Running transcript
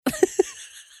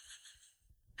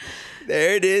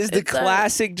There it is. The It's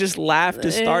classic just laugh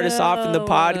to start us off in the Ew.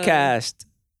 podcast.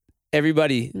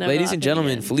 Everybody, Never ladies and happen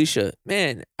gentlemen, again. Felicia,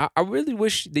 man, I really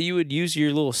wish that you would use your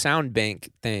little sound bank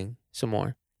thing some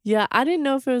more. Yeah, I didn't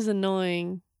know if it was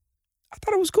annoying. I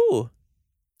thought it was cool.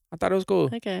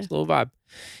 Okay. It's a little vibe.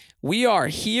 We are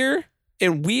here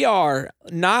and we are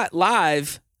not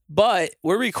live, but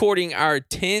we're recording our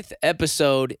 10th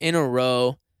episode in a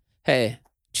row. Hey,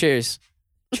 cheers.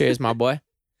 Cheers, my boy.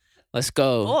 Let's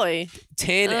go. Boy.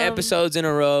 10 Um, episodes in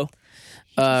a row.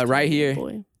 Right here.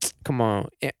 Boy. Come on.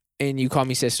 And you call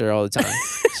me sister all the time.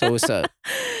 So what's up?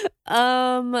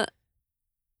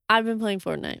 I've been playing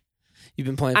Fortnite. You've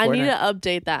been playing I Fortnite? need to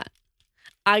update that.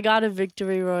 I got a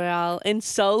victory royale in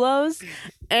solos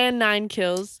and 9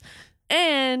 kills.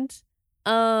 And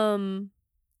Daisha,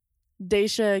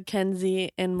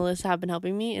 Kenzie, and Melissa have been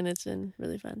helping me, and it's been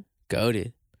really fun.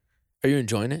 Goated. Are you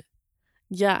enjoying it?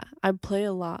 Yeah, I play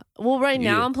a lot. Well, right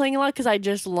now Yeah. I'm playing a lot because I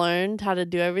just learned how to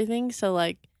do everything. So,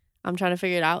 like, I'm trying to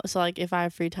figure it out. So, like, if I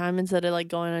have free time, instead of, like,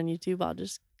 going on YouTube, I'll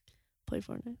just play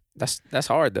Fortnite. That's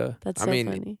hard though. That's I so mean,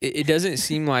 funny. it doesn't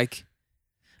seem like.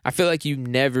 I feel like you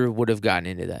never would have gotten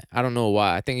into that. I don't know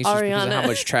why. I think it's just because of how Ariana.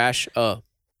 much trash. Oh,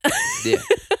 yeah.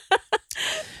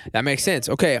 That makes sense.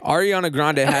 Okay, Ariana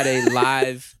Grande had a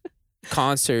live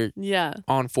concert Yeah.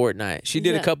 on Fortnite. She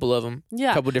did a Yeah. couple of them,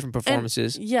 Yeah. a couple different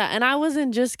performances. Yeah, and I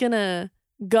wasn't just gonna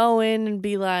go in and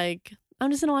be like,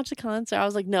 I'm just gonna watch the concert. I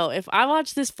was like, no, if I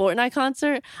watch this Fortnite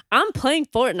concert, I'm playing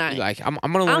Fortnite. Like I'm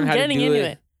gonna learn I'm how to getting do into it.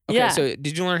 it. Okay, Yeah. so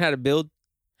did you learn how to build?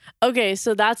 Okay,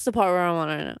 so that's the part where I'm on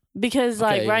right now. Because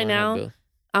Okay, like you right learned how to now, build.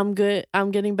 I'm good.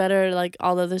 I'm getting better at like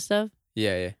all the other stuff.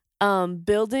 Yeah.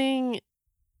 Building,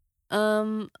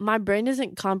 my brain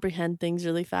doesn't comprehend things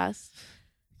really fast.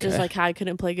 Just Okay. like how I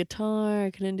couldn't play guitar,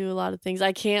 I couldn't do a lot of things.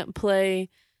 I can't play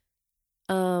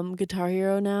Guitar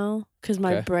Hero now because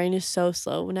my Okay. brain is so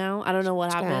slow now. I don't know what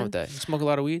What's going on with happened. that? You smoke a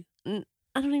lot of weed, I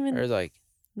don't even. or like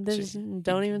There's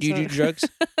don't even. do you do smoke. drugs,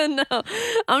 No,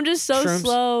 I'm just so Shrooms?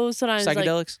 slow. Sometimes like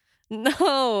psychedelics?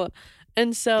 no,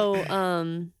 and so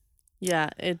yeah,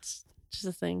 it's just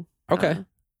a thing. Okay.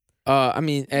 I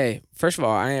mean, hey, first of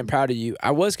all, I am proud of you.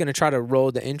 I was gonna try to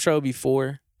roll the intro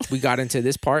before we got into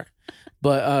this part,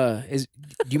 but do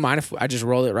you mind if I just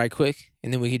roll it right quick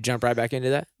and then we could jump right back into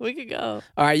that? We could go.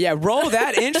 All right, yeah, roll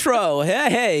that intro.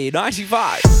 Hey,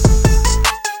 95.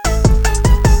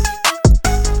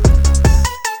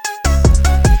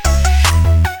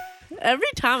 Every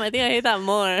time, I think I hate that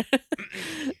more.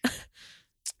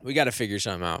 We got to figure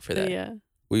something out for that. Yeah.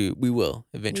 We will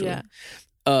eventually. Yeah.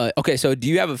 Okay, so do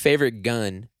you have a favorite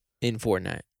gun in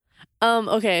Fortnite?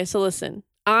 Okay, so listen.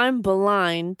 I'm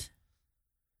blind.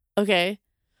 Okay.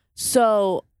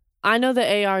 So I know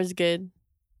the AR is good.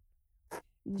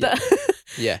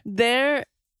 Yeah. There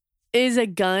is a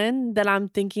gun that I'm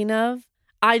thinking of.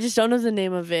 I just don't know the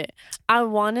name of it. I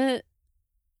want to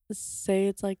say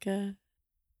it's like a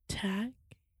tac.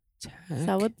 Is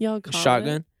that what y'all call it?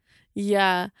 Shotgun?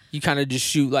 Yeah. You kind of just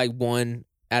shoot like one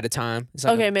at a time. It's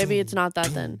like Okay, a maybe it's not that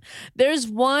then. There's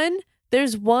one,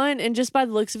 and just by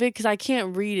the looks of it, because I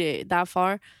can't read it that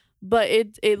far, but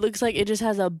it looks like it just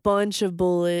has a bunch of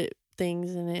bullet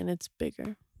things in it, and it's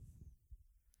bigger.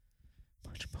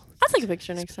 I'll take a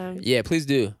picture next time. Yeah, please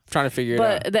do. I'm trying to figure it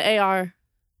out. But the AR,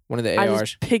 One of the I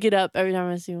ARs. just pick it up every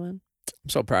time I see one. I'm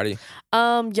so proud of you.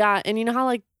 Yeah, and you know how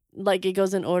like it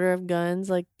goes in order of guns,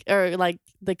 like or like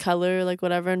the color, like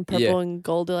whatever, and purple Yeah. and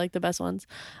gold are like the best ones.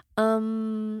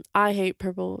 I hate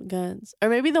purple guns, or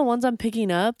maybe the ones I'm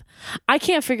picking up, I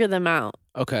can't figure them out.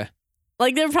 Okay.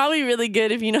 Like they're probably really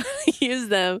good if you know how to use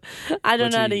them. I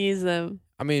don't But know how to you- use them.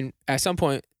 I mean, at some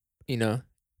point, you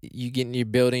getting your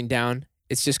building down,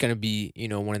 it's just going to be,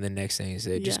 one of the next things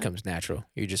that just Yeah. comes natural.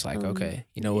 You're just like, okay,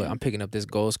 you know yeah. what? I'm picking up this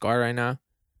gold scar right now.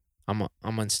 I'm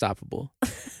unstoppable.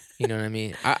 You know what I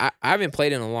mean? I haven't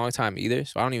played in a long time either,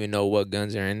 so I don't even know what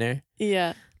guns are in there.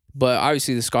 Yeah. But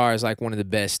obviously the Scar is like one of the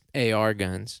best AR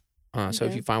guns. So if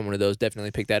Okay. you find one of those,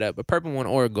 definitely pick that up. A purple one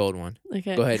or a gold one.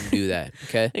 Okay. Go ahead and do that,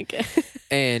 okay? Okay.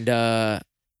 And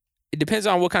it depends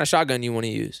on what kind of shotgun you want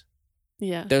to use.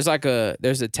 Yeah. There's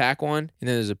a tac one and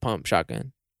then there's a pump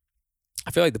shotgun.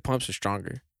 I feel like the pumps are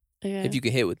stronger Okay. if you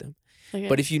can hit with them. Okay.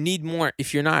 But if you need more,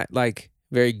 if you're not like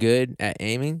very good at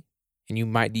aiming and you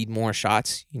might need more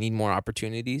shots, you need more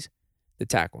opportunities, the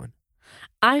tac one.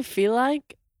 I feel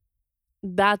like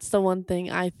that's the one thing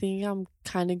I think I'm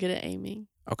kind of good at aiming.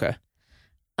 Okay.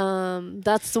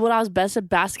 That's what I was best at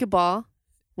basketball.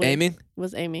 Aiming?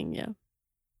 Was aiming, yeah. You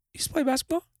used to play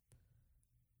basketball?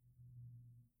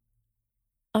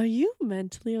 Are you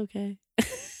mentally okay?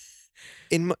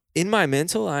 In my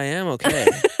mental, I am okay.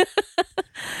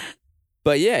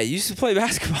 But yeah, you used to play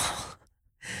basketball.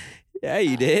 Yeah,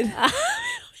 you did. We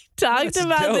talked That's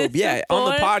about dope. this. Yeah, on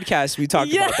the before. podcast we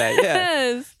talked about that. Yeah.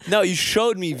 Yes. No, you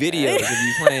showed me videos of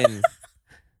you playing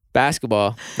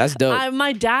basketball. That's dope.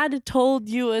 My dad told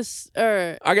you I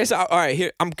guess all right.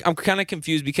 Here, I'm kind of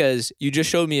confused because you just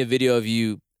showed me a video of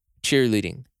you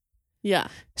cheerleading. yeah.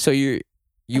 So you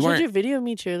I showed weren't you a video of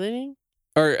me cheerleading.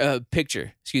 or a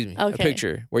picture. Excuse me, a Okay.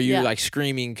 picture where you're Yeah. like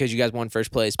screaming because you guys won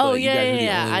first place. But Oh you guys were the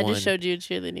yeah. only I one. just showed you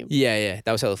cheerleading. Yeah,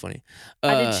 that was hella funny.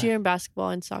 I did cheer and basketball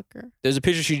and soccer. There's a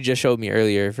picture she just showed me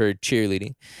earlier for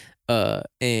cheerleading.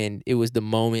 And it was the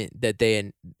moment that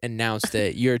they announced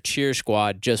that your cheer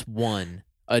squad just won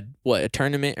a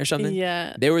tournament or something.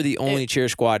 Yeah. They were the only cheer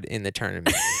squad in the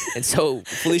tournament. And so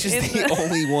Felicia's the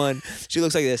only one. She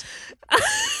looks like this.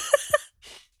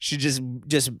 She just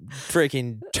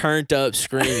freaking turned up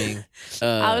screaming.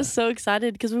 I was so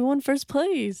excited because we won first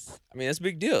place. I mean, that's a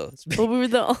big deal. It's big. But we were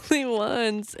the only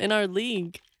ones in our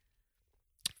league.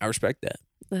 I respect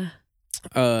Ugh.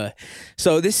 that.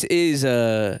 So this is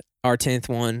our 10th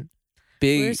one.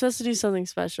 We were Big. supposed to do something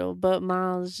special, but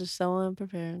Miles is just so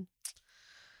unprepared.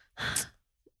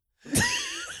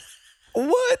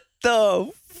 What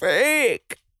the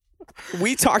frick?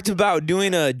 We talked about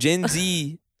doing a Gen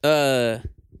Z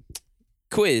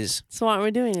quiz. So why aren't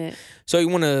we doing it? So you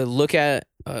want to look at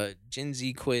a Gen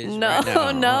Z quiz No,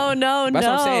 right now? no. That's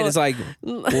what I'm saying. It's like,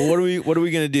 well, what are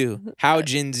we gonna do? How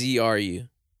Gen Z are you?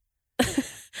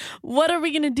 What are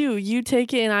we gonna do? You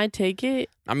take it and I take it.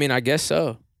 I mean, I guess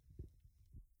so.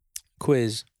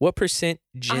 Quiz. What percent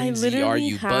Gen Z are literally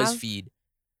you? have- BuzzFeed.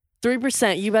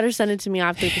 3%. You better send it to me. I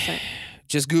have 3%.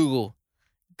 Just Google.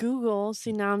 Google.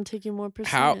 See, now I'm taking more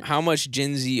percent. How much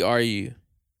Gen Z are you?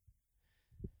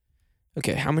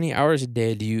 Okay, how many hours a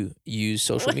day do you use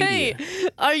social media?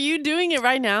 Wait, are you doing it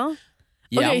right now?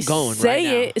 Yeah, okay, I'm going say right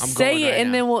now. it. I'm Say going it, right and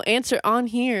now. then we'll answer on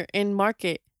here and mark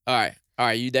it. All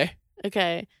right, you there?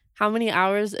 Okay. How many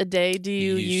hours a day do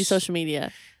you use social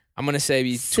media? I'm gonna say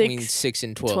between 6, 6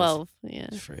 and 12. 12. Yeah.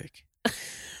 Frick.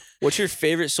 What's your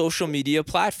favorite social media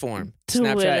platform?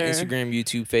 Snapchat, Twitter. Instagram,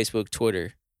 YouTube, Facebook,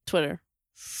 Twitter. Twitter.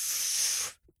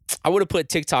 I would have put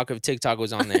TikTok if TikTok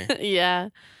was on there. Yeah.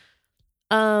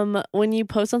 When you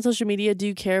post on social media, do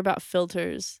you care about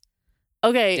filters?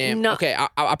 Okay. Damn. No. Okay,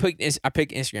 I picked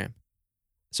Instagram.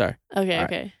 Sorry. Okay. All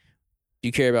right. Okay. Do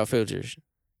you care about filters?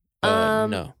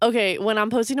 No. Okay. When I'm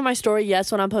posting to my story,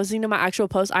 yes. When I'm posting to my actual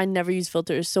post, I never use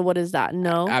filters. So what is that?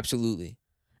 No. Absolutely.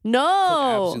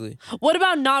 No. Absolutely. What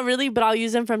about not really, but I'll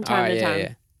use them from time to time.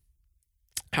 Yeah.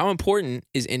 How important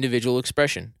is individual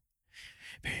expression?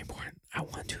 Very important. I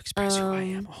want to express who I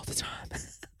am all the time.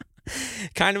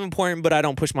 Kind of important, but I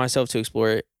don't push myself to explore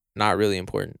it. Not really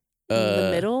important. The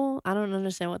middle? I don't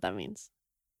understand what that means.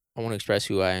 I want to express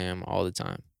who I am all the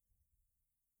time.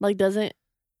 Like, doesn't.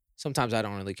 Sometimes I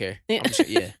don't really care. Yeah.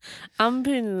 Yeah. I'm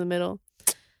putting in the middle.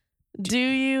 Do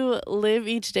you live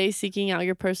each day seeking out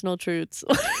your personal truths?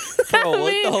 Bro,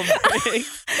 what the frick?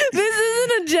 This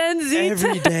isn't a Gen Z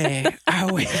Every test. day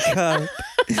I wake up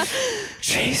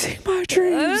chasing my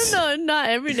dreams. No, not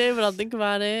every day, but I'll think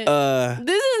about it.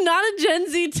 This is not a Gen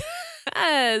Z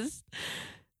test.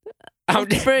 I'm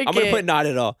Frick gonna it. put not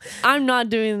at all. I'm not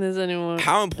doing this anymore.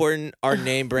 How important are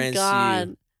name brands to God.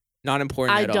 you? Not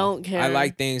important I at all. don't care. I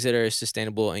like things that are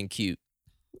sustainable and cute.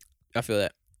 I feel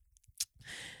that.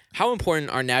 How important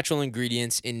are natural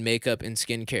ingredients in makeup and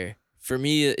skincare? For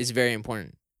me, it's very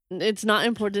important. It's not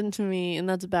important to me, and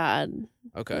that's bad.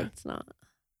 Okay. It's not.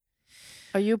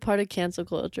 Are you a part of cancel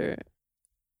culture?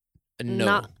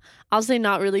 No. I'll say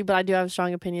not really, but I do have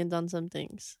strong opinions on some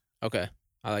things. Okay.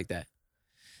 I like that.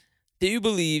 Do you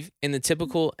believe in the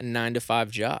typical 9-to-5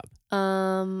 job?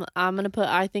 I'm gonna put.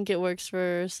 I think it works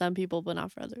for some people, but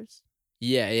not for others.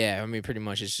 Yeah. I mean, pretty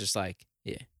much it's just like,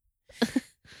 yeah.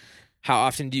 How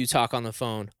often do you talk on the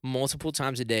phone? Multiple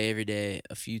times a day, every day,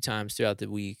 a few times throughout the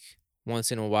week,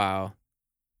 once in a while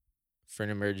for an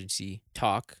emergency.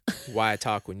 Talk. Why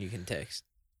talk when you can text?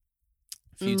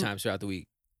 A few times throughout the week.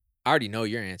 I already know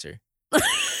your answer.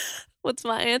 What's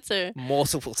my answer?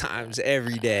 Multiple times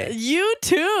every day. You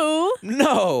too.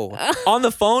 No. On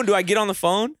the phone? Do I get on the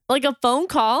phone? Like a phone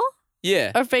call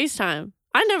Yeah. or FaceTime?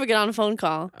 I never get on a phone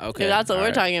call. Okay. If that's what all we're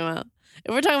right. talking about.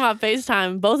 If we're talking about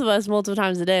FaceTime, both of us multiple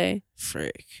times a day.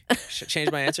 Frick. Should I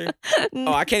change my answer?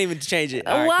 Oh, I can't even change it.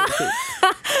 All right, Wow. cool,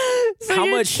 cool. So How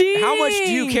you're much do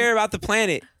you cheating. care about the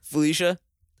planet, Felicia?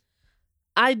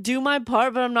 I do my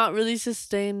part, but I'm not really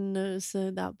sustaining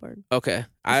that part. Okay.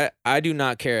 I do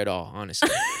not care at all, honestly.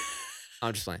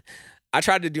 I'm just playing. I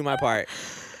tried to do my part.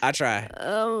 I try.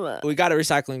 We got a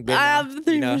recycling bin I now, have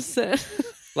you know? 3%.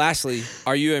 Lastly,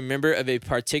 are you a member of a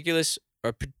particular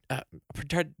or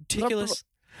particulars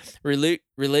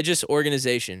Religious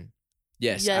organization.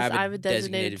 Yes, Yes, I have a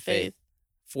designated faith.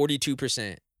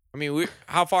 42%. I mean,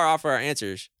 how far off are our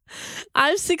answers?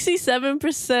 I'm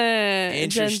 67%.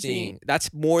 Interesting.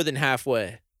 That's more than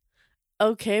halfway.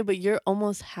 Okay, but you're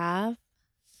almost half.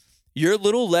 You're a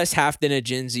little less half than a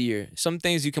Gen Zer. Some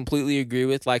things you completely agree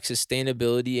with, like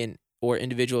sustainability and or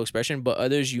individual expression, but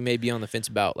others you may be on the fence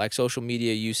about, like social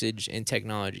media usage and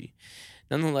technology.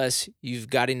 Nonetheless, you've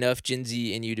got enough Gen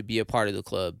Z in you to be a part of the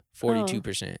club.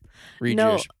 42%. Read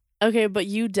No. yours. Okay, but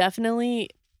you definitely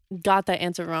got that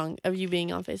answer wrong of you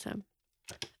being on FaceTime.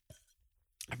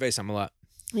 I FaceTime a lot.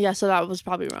 Yeah, so that was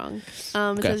probably wrong. It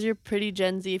says you're pretty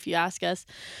Gen Z if you ask us.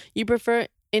 You prefer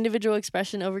individual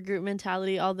expression over group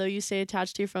mentality, although you stay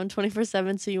attached to your phone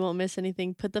 24/7 so you won't miss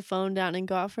anything. Put the phone down and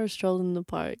go out for a stroll in the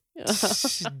park.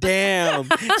 Damn.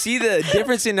 See the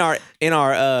difference in our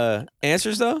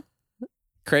answers though?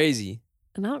 Crazy.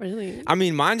 Not really. I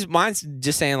mean, mine's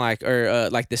just saying like, or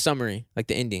like the summary, like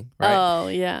the ending, right? Oh,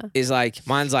 yeah. Is like,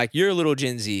 mine's like, you're a little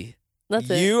Gen Z. That's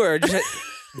it. You are just,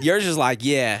 you're just like,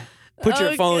 yeah, put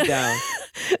your phone down.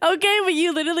 Okay, but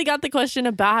you literally got the question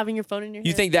about having your phone in your hand.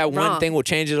 You think that one thing will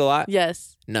change it a lot?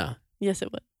 Yes. No. Yes,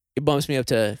 it would. It bumps me up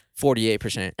to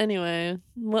 48%. Anyway.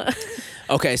 What?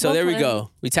 Okay, so What there we plan?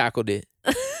 go. We tackled it.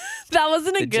 That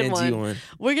wasn't a The good Gen Z one. one.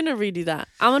 We're going to redo that.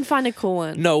 I'm going to find a cool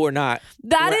one. No, we're not.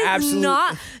 That We're is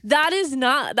not, that was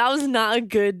not a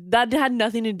good, that had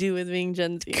nothing to do with being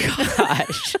Gen Z.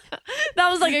 Gosh. That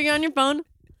was like, are you on your phone?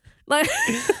 Like,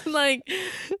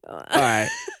 All right.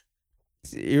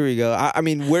 Here we go. I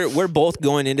mean, we're both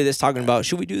going into this talking about,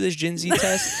 should we do this Gen Z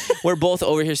test? We're both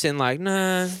over here saying like,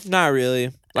 nah, not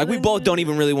really. Like we both don't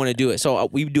even really want to do it. So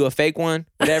we do a fake one,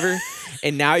 whatever.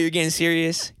 And now you're getting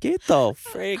serious. Get the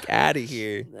frick out of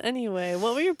here. Anyway,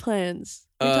 what were your plans?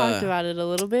 We talked about it a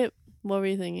little bit. What were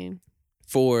you thinking?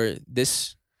 For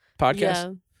this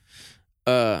podcast?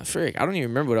 Frick, I don't even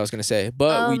remember what I was gonna say.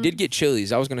 But we did get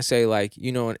Chili's. I was gonna say, like,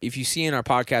 you know, if you see in our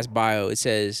podcast bio, it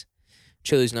says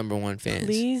Chili's #1 fans.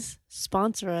 Please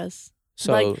sponsor us.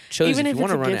 So like, Chili's, even if if you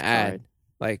want it's to a run an gift ad, card.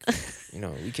 like, you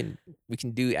know, we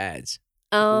can do ads.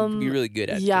 We'll be really good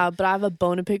at it. Yeah, but I have a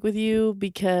bone to pick with you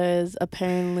because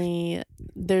apparently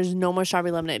there's no more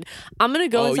strawberry lemonade. I'm gonna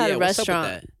go inside a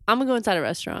restaurant. I'm gonna go inside a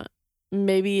restaurant.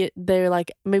 Maybe they're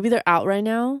out right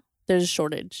now. There's a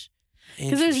shortage.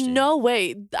 Because there's no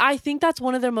way. I think that's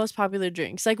one of their most popular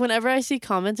drinks. Like whenever I see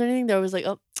comments or anything, they're always like,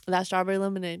 "Oh, that strawberry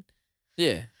lemonade."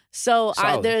 Yeah. So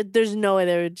there's no way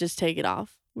they would just take it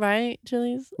off, right,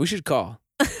 Chili's? We should call.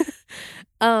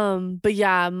 But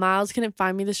yeah, Miles couldn't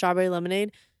find me the strawberry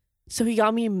lemonade, so he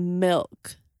got me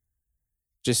milk.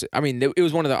 I mean, it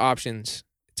was one of the options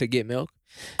to get milk.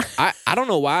 I don't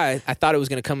know why I thought it was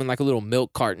gonna come in like a little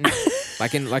milk carton,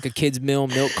 like in like a kid's meal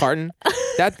milk carton.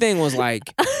 That thing was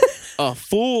like a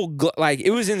full like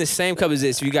it was in the same cup as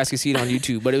this. If you guys can see it on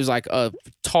YouTube, but it was like a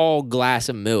tall glass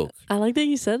of milk. I like that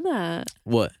you said that.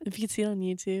 What? If you could see it on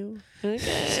YouTube.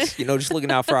 Okay. You know, just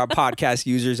looking out for our podcast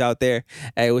users out there.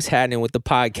 Hey, what's happening with the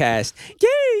podcast?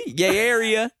 Yay! Yay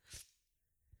area.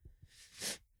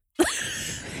 The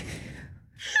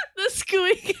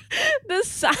squeak, the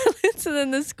silence, and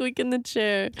then the squeak in the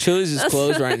chair. Chili's is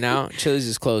closed right now. Chili's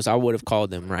is closed. I would have called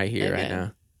them right here, right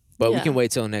now. But we can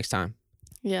wait till next time.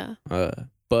 Yeah.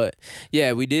 But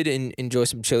yeah, we did enjoy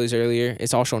some Chili's earlier.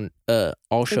 It's also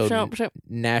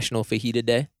National Fajita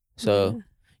Day. So,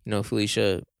 you know,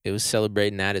 Felicia, it was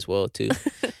celebrating that as well too.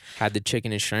 Had the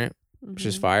chicken and shrimp, which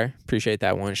is fire. Appreciate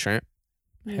that one shrimp.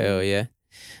 Hell yeah.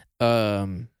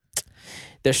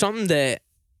 There's something that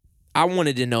I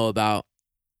wanted to know about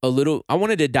a little. I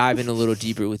wanted to dive in a little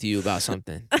deeper with you about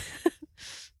something.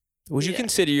 Would you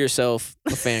consider yourself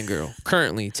a fangirl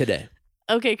currently today?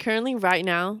 Okay, currently right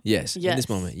now? Yes. In this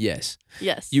moment, yes.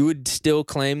 Yes. You would still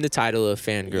claim the title of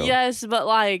fangirl? Yes, but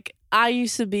like it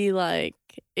used to be my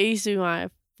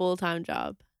full-time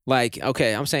job. Like,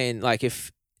 okay, I'm saying like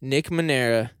if Nick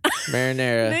Marinara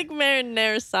Nick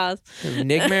Marinara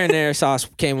sauce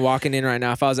came walking in right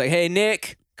now, if I was like, hey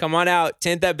Nick, come on out,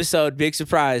 10th episode, big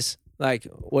surprise. Like,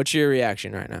 what's your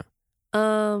reaction right now?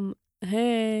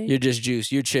 Hey. You're just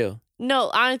juice. You're chill.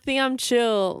 No, I think I'm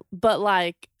chill, but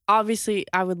like obviously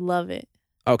I would love it.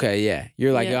 Okay, yeah.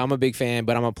 You're like, I'm a big fan,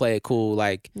 but I'm gonna play it cool.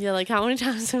 Like, yeah, like how many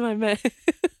times have I met?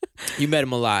 You met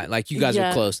him a lot. Like you guys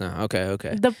are close now. Okay.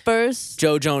 The first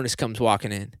Joe Jonas comes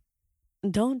walking in.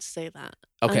 Don't say that.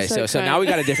 Okay, so now we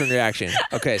got a different reaction.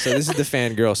 Okay, so this is the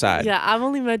fangirl side. Yeah, I've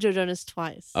only met Joe Jonas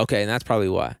twice. Okay, and that's probably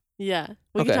why. Yeah,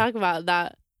 we can talk about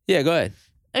that. Yeah, go ahead.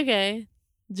 Okay,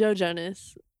 Joe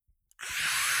Jonas.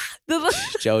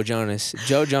 Joe Jonas.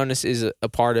 Joe Jonas is a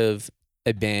part of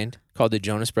a band called the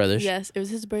Jonas Brothers. Yes, it was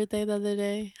his birthday the other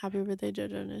day. Happy birthday, Joe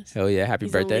Jonas. Hell yeah, happy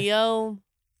He's birthday. A Leo.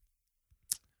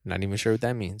 Not even sure what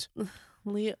that means.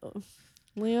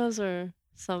 Leos are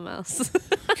something else.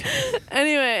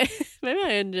 Anyway, maybe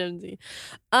I am Gen Z.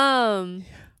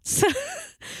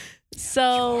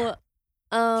 So,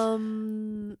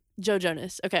 Joe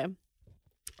Jonas. Okay.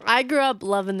 I grew up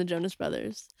loving the Jonas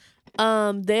Brothers.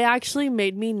 They actually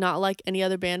made me not like any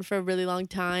other band for a really long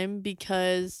time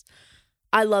because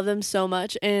I love them so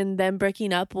much, and them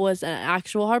breaking up was an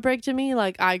actual heartbreak to me.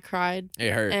 Like, I cried.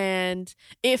 It hurt. And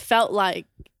it felt like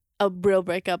a real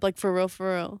breakup, like for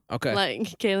real. Okay. Like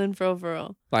Kaylin for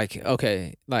real. Like,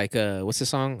 okay. Like, what's the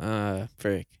song?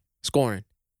 Frick. Scoring.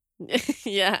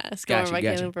 Yeah, Scoring by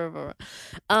Kaylin for real.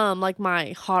 Like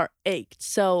my heart ached.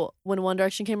 So when One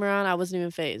Direction came around, I wasn't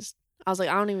even phased. I was like,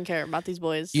 I don't even care about these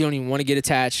boys. You don't even want to get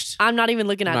attached. I'm not even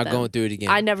looking at them. Not going through it again.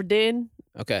 I never did.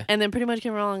 Okay. And then pretty much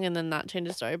came along, and then that changed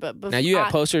the story. But now you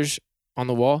have posters on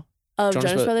the wall of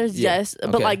Jonas Brothers, yeah. yes,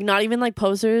 Okay. but like not even like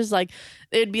posters. Like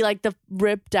it'd be like the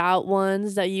ripped out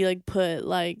ones that you like put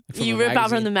like From you a rip out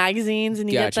magazine? from the magazines and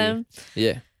you get Got you. them.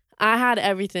 Yeah. I had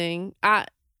everything.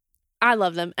 I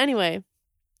love them. Anyway,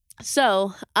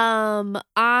 so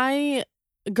I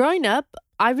growing up,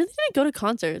 I really didn't go to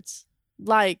concerts.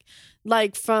 Like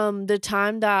from the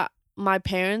time that my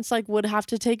parents like would have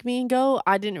to take me and go,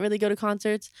 I didn't really go to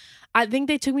concerts. I think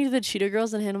they took me to the Cheetah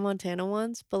Girls and Hannah Montana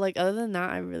once, but like other than that,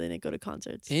 I really didn't go to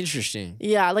concerts. Interesting.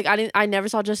 Yeah, like I never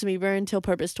saw Justin Bieber until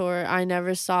Purpose Tour. I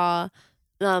never saw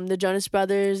the Jonas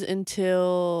Brothers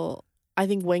until I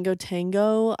think Wango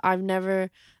Tango.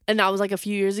 And that was like a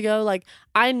few years ago. Like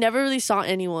I never really saw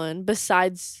anyone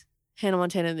besides Hannah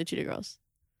Montana and the Cheetah Girls.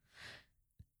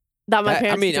 That my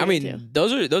parents. I mean,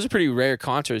 those are pretty rare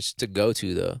concerts to go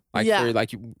to though. Like Yeah. for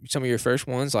like some of your first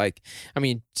ones, like I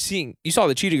mean, you saw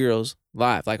the Cheetah Girls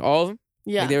live, like all of them.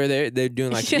 Yeah, Like they were there. They're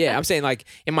doing like Yeah. I'm saying like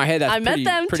in my head that's I met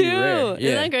them pretty too. rare. Yeah.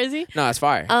 Isn't that crazy? No, it's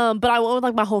fire. But I went with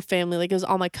like my whole family. Like it was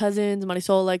all my cousins,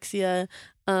 Marisol, Alexia,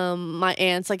 my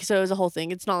aunts. Like so, it was a whole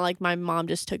thing. It's not like my mom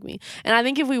just took me. And I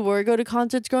think if we were to go to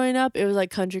concerts growing up, it was like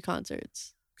country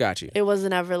concerts. Got you. It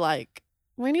wasn't ever like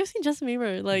when you see Justin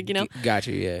Bieber, like you know. Got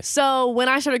you. Yeah. So when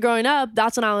I started growing up,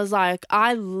 that's when I was like,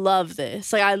 I love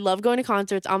this. Like I love going to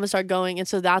concerts. I'm gonna start going. And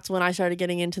so that's when I started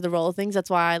getting into the role of things. That's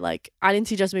why I didn't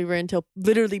see Justin Bieber until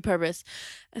literally Purpose.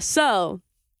 So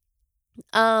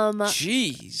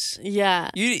Jeez. yeah.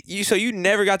 So you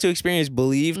never got to experience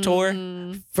Believe tour?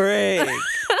 Mhm. Frick.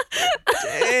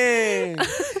 Dang.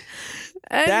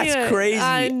 That's Anyway, crazy.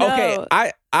 I know.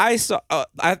 Okay, I saw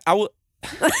I will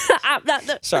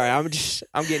That- sorry, I'm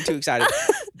getting too excited.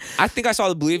 I think I saw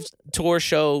the Believe tour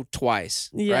show twice,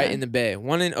 Yeah. right? In the Bay.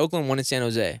 One in Oakland, one in San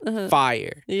Jose. Uh-huh.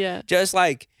 Fire. Yeah. Just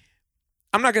like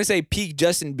I'm not gonna say peak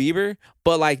Justin Bieber,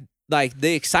 but like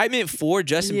the excitement for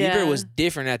Justin Yeah. Bieber was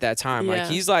different at that time. Yeah. Like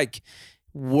he's like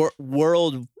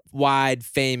worldwide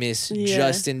famous Yeah.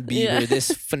 Justin Bieber, Yeah.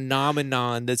 this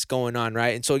phenomenon that's going on,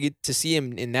 right? And so you get to see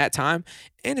him in that time,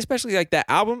 and especially like that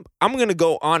album. I'm gonna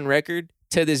go on record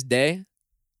to this day,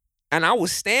 and I will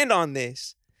stand on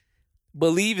this.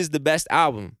 Believe is the best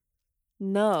album.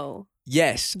 No.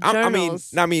 Yes, I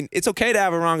Journals. mean, it's okay to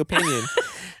have a wrong opinion.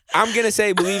 I'm gonna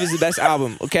say Believe is the best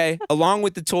album. Okay, along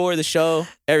with the tour, the show,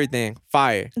 everything,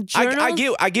 fire. I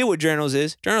get what Journals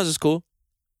is. Journals is cool.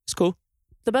 It's cool.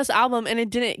 The best album, and it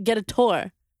didn't get a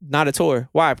tour. Not a tour.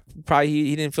 Why? Probably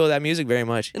he didn't feel that music very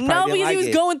much. No, Probably because didn't he was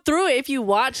like it. going through it. If you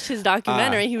watched his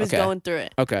documentary, he was okay. going through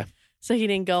it. Okay. So he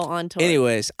didn't go on tour.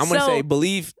 Anyways, I'm gonna So, say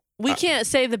Believe. We can't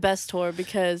say the best tour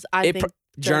because I think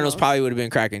Journals probably would have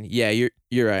been cracking. Yeah,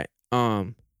 you're right.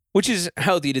 Which is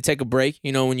healthy to take a break,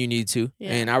 when you need to,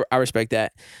 Yeah. and I respect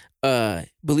that.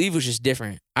 Believe was just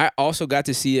different. I also got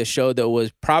to see a show that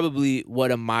was probably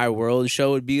what a My World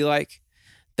show would be like.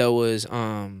 That was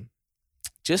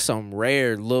just some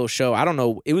rare little show. I don't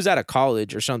know. It was at a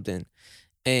college or something,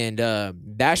 and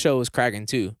that show was cracking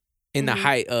too. In the Mhm.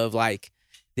 height of like,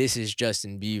 this is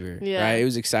Justin Bieber, Yeah. right? It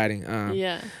was exciting.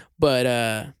 yeah.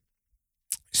 But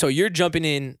so you're jumping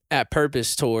in at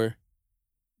Purpose tour.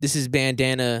 This is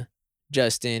Bandana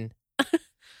Justin.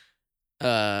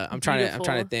 I'm trying to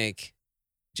Beautiful. think.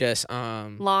 Just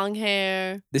Long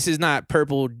hair. this is not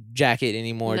Purple Jacket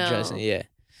anymore, No. Justin. Yeah.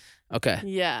 Okay.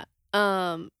 Yeah.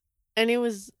 And it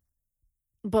was,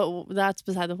 but that's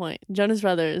beside the point. Jonas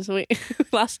Brothers. We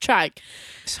lost track.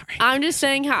 Sorry. I'm just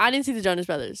saying how I didn't see the Jonas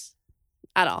Brothers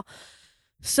at all.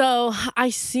 So I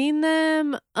seen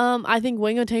them. I think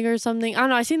Wango Tango or something. I don't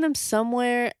know. I seen them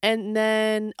somewhere, and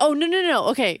then no.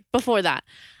 Okay, before that,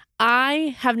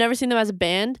 I have never seen them as a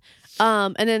band.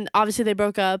 And then obviously they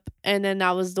broke up, and then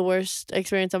that was the worst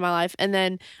experience of my life. And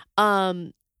then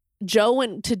Joe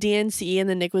went to DNCE, and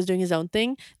then Nick was doing his own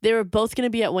thing. They were both going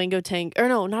to be at Wango Tank, or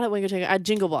no, not at Wango Tank, at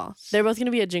Jingle Ball. They were both going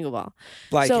to be at Jingle Ball.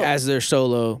 Like as their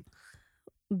solo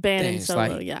band things, and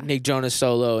solo, like yeah. Nick Jonas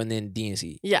solo and then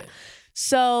DNC. Yeah.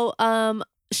 So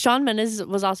Shawn Mendes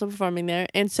was also performing there,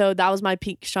 and so that was my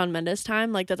peak Shawn Mendes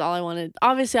time. Like, that's all I wanted.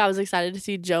 Obviously, I was excited to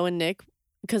see Joe and Nick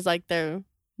because, like, they're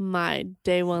my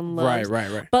day one loves.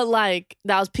 Right. But, like,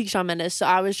 that was peak Shawn Mendes, so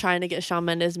I was trying to get Shawn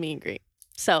Mendes meet and greet.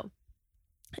 So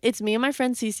it's me and my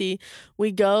friend Cece.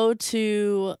 We go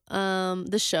to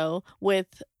the show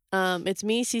with it's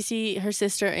me, Cece, her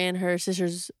sister, and her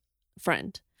sister's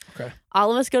friend. Okay.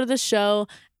 All of us go to the show,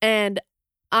 and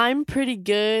I'm pretty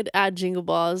good at Jingle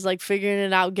Balls, like figuring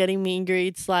it out, getting meet and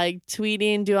greets, like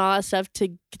tweeting, doing all that stuff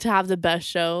to have the best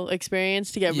show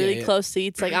experience, to get really close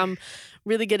seats. Like, I'm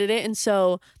really good at it. And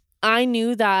so I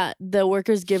knew that the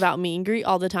workers give out meet and greet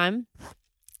all the time.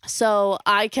 So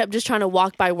I kept just trying to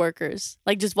walk by workers,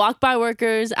 like just walk by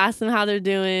workers, ask them how they're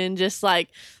doing, just like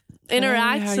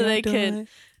interact so they can,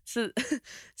 so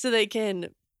they can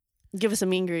give us a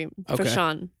meet and greet for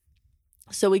Shawn.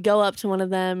 So we go up to one of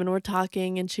them and we're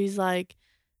talking, and she's like,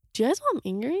 "Do you guys want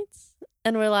meet and greets?"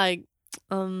 And we're like,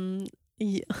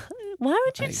 yeah. Why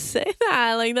would you say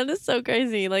that? Like, that is so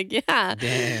crazy. Like, yeah.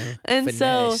 Damn. And finessed.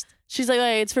 So she's like,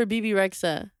 "Wait, it's for BB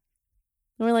Rexa." And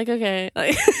we're like, "Okay."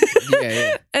 Like,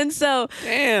 yeah. And so,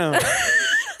 damn.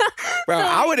 Bro, so,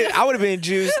 I would have been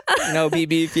juiced. You know,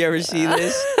 BB, if you ever see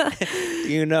this,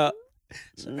 you know.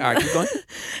 All right, keep going.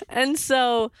 And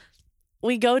so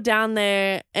we go down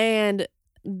there, and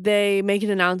they make an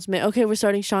announcement. Okay, we're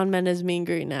starting Shawn Mendes meet and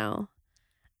greet now.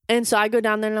 And so I go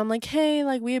down there and I'm like, "Hey,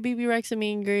 like, we have BB Rexa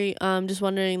meet and greet. Just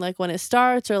wondering, like, when it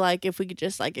starts, or like if we could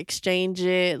just like exchange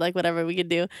it, like whatever we could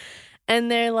do." And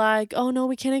they're like, "Oh no,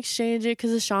 we can't exchange it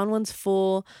because the Shawn one's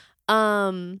full.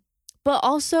 But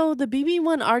also the BB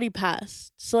one already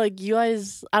passed. So like, you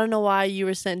guys, I don't know why you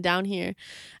were sent down here."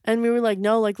 And we were like,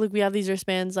 "No, like, look, we have these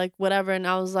wristbands, like whatever." And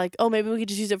I was like, "Oh, maybe we could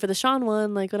just use it for the Shawn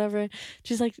one, like whatever."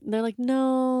 She's like, they're like,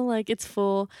 "No, like, it's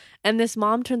full." And this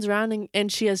mom turns around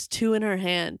and she has 2 in her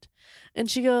hand. And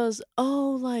she goes,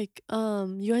 "Oh, like,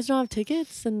 you guys don't have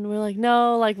tickets?" And we're like,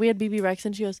 "No, like, we had BB Rex."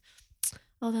 And she goes,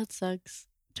 "Oh, that sucks."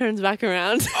 Turns back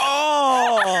around.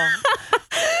 Oh.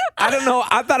 I don't know.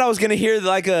 I thought I was gonna hear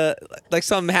like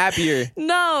something happier.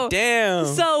 No. Damn.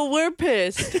 So we're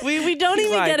pissed. We don't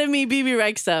even like, get to meet BB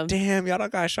Rexa. Damn, y'all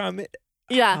don't got Shawn Mendes.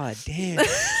 Yeah. Oh, damn.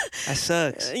 That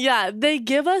sucks. Yeah, they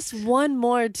give us one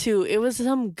more too. It was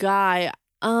some guy.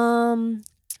 I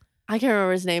can't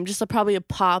remember his name. Just probably a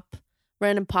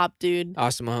random pop dude.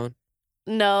 Austin Mahone.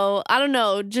 No, I don't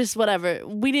know. Just whatever.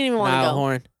 We didn't even want to go.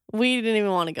 Horn. We didn't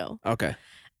even want to go. Okay.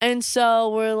 And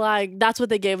so we're like, that's what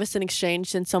they gave us in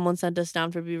exchange, since someone sent us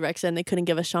down for BB Rexa and they couldn't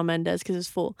give us Shawn Mendes because it's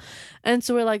full. And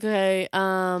so we're like, okay.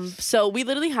 So we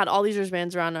literally had all these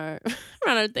wristbands around our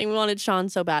thing. We wanted Shawn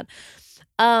so bad.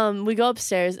 We go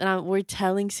upstairs and we're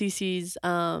telling Cece's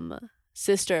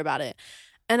sister about it,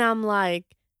 and I'm like,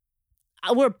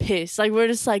 we're pissed. Like, we're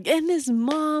just like, and his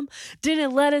mom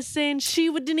didn't let us in.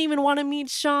 She didn't even want to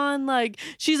meet Shawn. Like,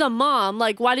 she's a mom.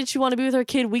 Like, why did she want to be with her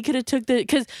kid? We could have took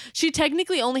because she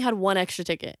technically only had one extra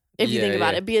ticket, if you think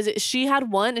about it, because she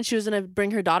had one and she was going to bring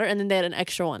her daughter, and then they had an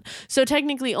extra one. So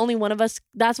technically only one of us,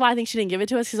 that's why I think she didn't give it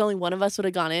to us, because only one of us would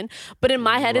have gone in. But in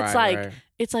my head, it's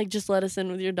like, just let us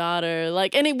in with your daughter.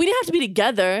 Like, and we didn't have to be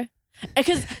together.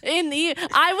 Because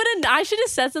I should have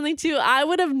said something too. I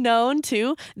would have known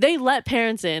too. They let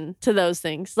parents in to those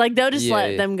things. Like, they'll just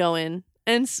let them go in.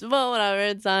 And well, whatever.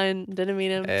 It's fine. Didn't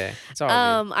meet him. It's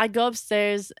all good. I go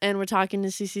upstairs and we're talking to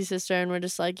Cece's sister, and we're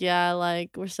just like, yeah,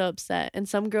 like, we're so upset. And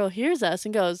some girl hears us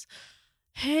and goes,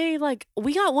 "Hey, like,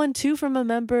 we got one too from a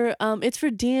member. It's for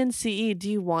DNCE.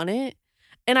 Do you want it?"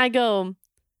 And I go,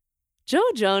 Joe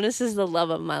Jonas is the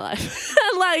love of my life.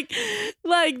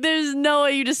 like there's no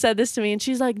way you just said this to me. And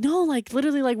she's like, "No, like,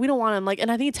 literally, like, we don't want him. Like,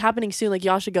 and I think it's happening soon. Like,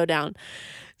 y'all should go down."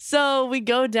 So we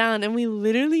go down and we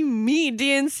literally meet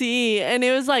DNCE, and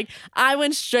it was like, I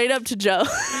went straight up to Joe.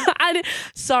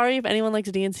 Sorry if anyone likes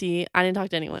DNCE. I didn't talk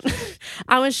to anyone.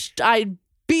 I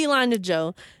beeline to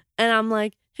Joe, and I'm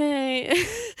like, "Hey,"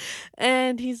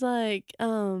 and he's like,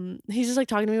 he's just like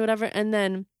talking to me, whatever. And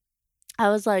then I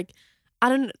was like,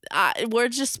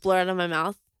 words just splur out of my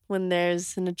mouth when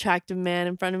there's an attractive man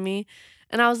in front of me.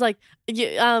 And I was like,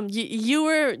 you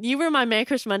were my Man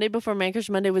Crush Monday before Man Crush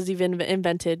Monday was even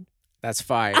invented. That's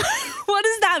fire. What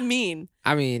does that mean?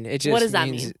 I mean, it just what does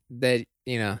means that mean? That,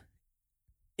 you know,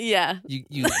 yeah,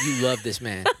 you love this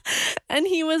man. And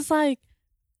he was like,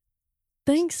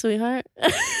 "Thanks, sweetheart."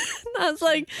 I was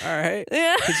like, All right.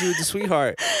 yeah. Hit you with the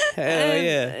sweetheart. Hell And,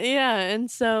 yeah. Yeah, and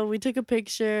so we took a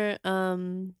picture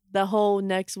the whole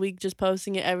next week, just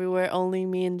posting it everywhere, only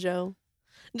me and Joe.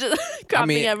 Just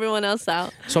cropping everyone else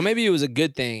out. So maybe it was a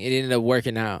good thing. It ended up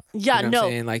working out. Yeah, you know no. what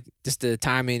I'm saying? Like just the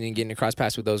timing and getting across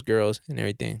paths with those girls and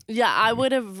everything. Yeah, I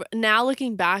would have. Now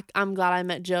looking back, I'm glad I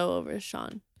met Joe over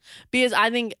Sean. Because I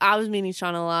think I was meeting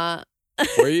Sean a lot.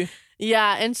 Were you?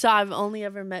 Yeah, and so I've only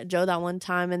ever met Joe that one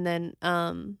time. And then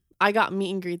I got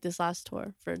meet and greet this last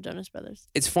tour for Jonas Brothers.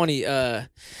 It's funny.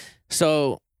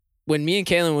 So when me and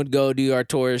Kaylin would go do our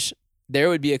tours, there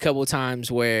would be a couple times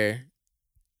where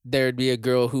there'd be a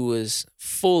girl who was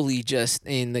fully just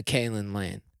in the Kaylin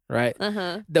land, right?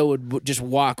 That would just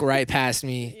walk right past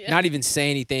me, not even say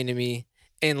anything to me.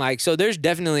 And like, so there's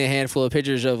definitely a handful of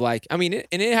pictures of like, I mean,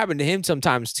 and it happened to him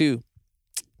sometimes too,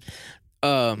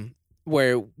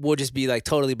 where we'll just be like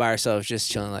totally by ourselves, just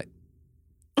chilling, like,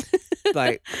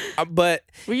 but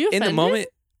were you offended? in the moment,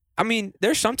 I mean,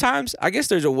 there's sometimes, I guess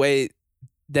there's a way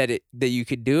that you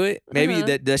could do it. Maybe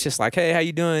that's just like, hey, how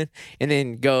you doing? And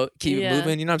then keep it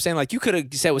moving. You know what I'm saying? Like you could have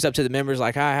said what's up to the members,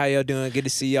 like, hi, how y'all doing? Good to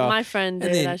see y'all. My friend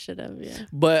did. I should have, yeah.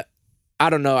 But I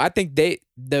don't know. I think the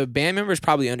band members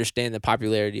probably understand the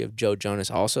popularity of Joe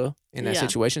Jonas also in that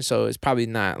situation. So it's probably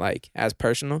not like as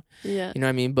personal. Yeah. You know what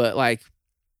I mean? But like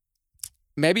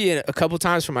maybe a couple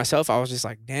times for myself, I was just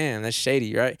like, damn, that's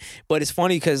shady, right? But it's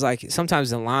funny because like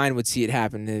sometimes the line would see it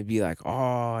happen and it'd be like,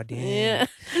 oh, damn.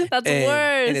 Yeah, that's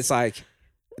worse. And it's like,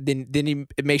 then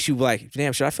it makes you like,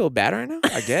 damn, should I feel bad right now?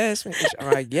 I guess.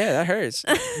 I'm like, yeah, that hurts.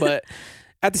 But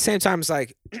at the same time, it's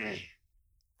like,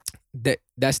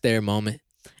 that's their moment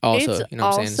also. It's you know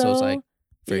what I'm saying? So it's like,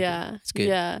 yeah, it's good.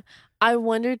 Yeah. I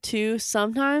wonder too,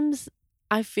 sometimes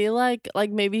I feel like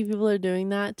maybe people are doing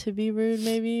that to be rude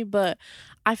maybe, but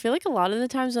I feel like a lot of the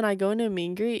times when I go into a meet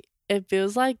and greet, it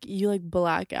feels like you like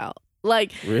black out.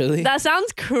 Like, really? That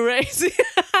sounds crazy.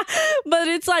 But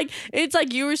it's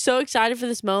like you were so excited for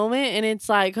this moment and it's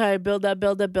like, okay, build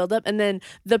up. And then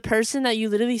the person that you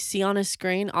literally see on a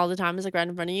screen all the time is like right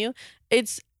in front of you.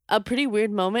 It's a pretty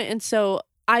weird moment. And so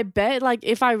I bet like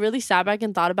if I really sat back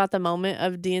and thought about the moment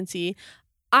of DNC,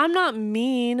 I'm not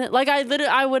mean. Like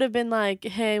I would have been like,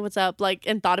 hey, what's up? Like,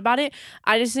 and thought about it.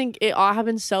 I just think it all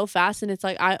happened so fast, and it's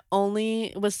like I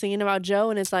only was thinking about Joe,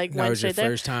 and it's like went straight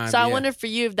there. First time, so I wonder for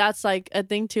you if that's like a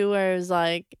thing too, where it's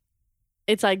like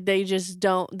they just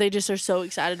are so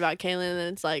excited about Kaylin,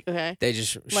 and it's like, okay, they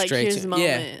just like straight here's to the moment.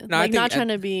 Yeah. No, like not trying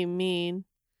to be mean.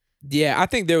 Yeah, I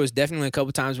think there was definitely a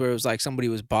couple times where it was like somebody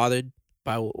was bothered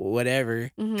by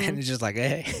whatever, and it's just like,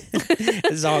 hey,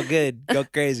 it's all good, go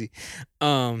crazy.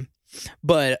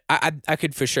 But I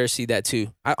could for sure see that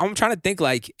too. I'm trying to think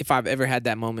like if I've ever had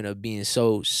that moment of being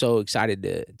so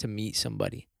excited to meet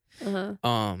somebody. It's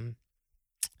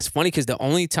funny because the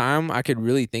only time I could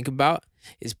really think about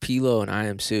is P-Lo and I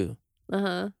Am Sue.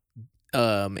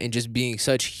 And just being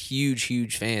such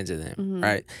huge fans of them,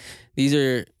 right? These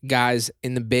are guys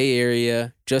in the Bay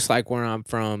Area, just like where I'm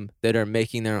from, that are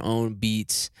making their own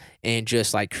beats and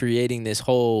just like creating this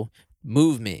whole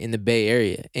movement in the Bay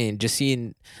Area, and just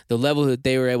seeing the level that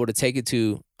they were able to take it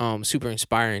to, super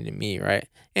inspiring to me, right?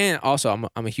 And also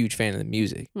I'm a huge fan of the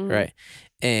music, right?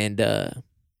 And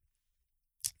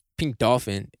Pink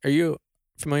Dolphin, are you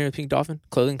familiar with Pink Dolphin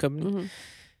clothing company?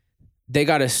 They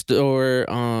got a store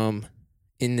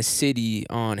in the city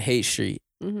on Haight Street,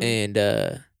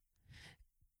 and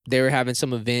they were having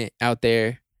some event out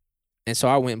there, and so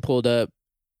I went and pulled up,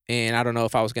 and I don't know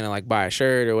if I was gonna like buy a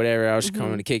shirt or whatever. I was just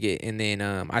coming to kick it, and then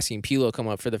I seen P-Lo come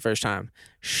up for the first time,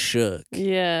 shook,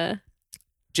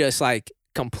 just like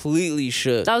completely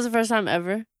shook. That was the first time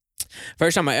ever.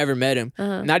 First time I ever met him,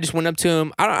 and I just went up to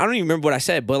him. I don't even remember what I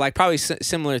said, but like probably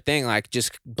similar thing, like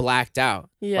just blacked out.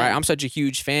 Yeah, right. I'm such a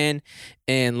huge fan,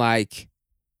 and like,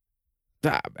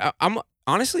 I'm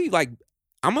honestly like,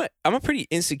 I'm a pretty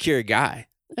insecure guy.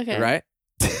 Okay. Right.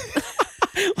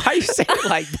 Why you say it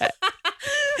like that?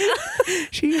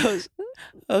 She goes,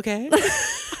 okay.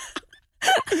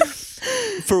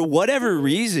 For whatever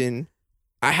reason,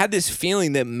 I had this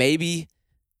feeling that maybe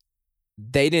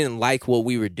they didn't like what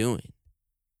we were doing.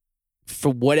 For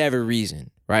whatever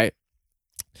reason, right?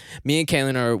 Me and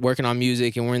Kaylin are working on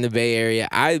music and we're in the Bay Area.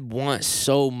 I want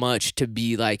so much to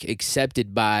be like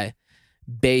accepted by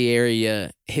Bay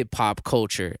Area hip hop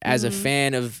culture. As a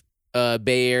fan of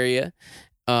Bay Area,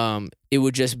 it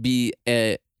would just be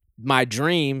my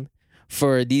dream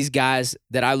for these guys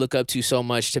that I look up to so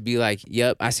much to be like,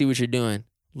 yep, I see what you're doing.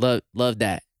 Love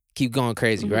that. Keep going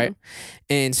crazy, right?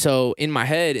 And so in my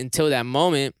head, until that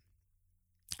moment,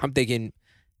 I'm thinking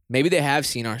maybe they have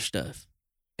seen our stuff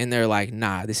and they're like,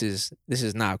 nah, this is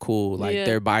not cool. Like Yeah.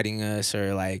 they're biting us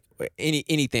or like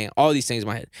anything, all these things in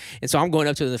my head. And so I'm going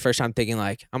up to them the first time thinking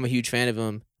like I'm a huge fan of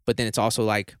him, but then it's also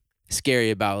like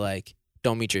scary about like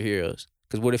don't meet your heroes.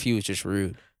 Because what if he was just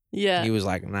rude? Yeah. He was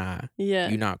like, nah, Yeah.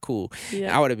 you're not cool.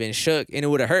 Yeah. I would have been shook and it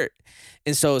would have hurt.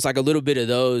 And so it's like a little bit of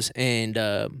those. And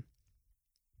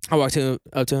I walked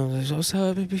up to him. I was like, what's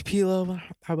up, Pilo?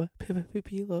 How about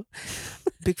Pilo?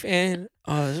 Big fan.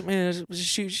 Man,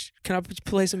 shoot, can I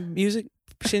play some music?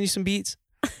 Send you some beats?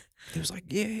 He was like,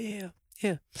 yeah.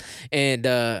 And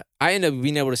I ended up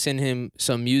being able to send him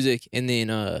some music, and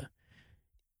then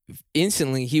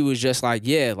instantly he was just like,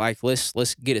 yeah, like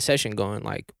let's get a session going,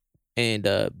 like. And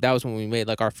that was when we made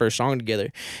like our first song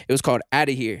together. It was called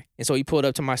Outta Here. And so he pulled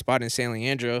up to my spot in San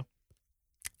Leandro,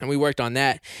 and we worked on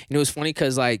that. And it was funny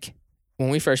because like when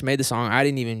we first made the song, I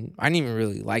didn't even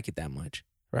really like it that much,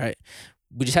 right?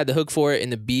 We just had the hook for it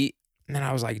and the beat, and then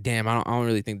I was like, damn, I don't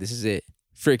really think this is it.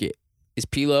 Frick it. It's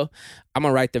Pilo. I'm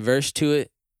gonna write the verse to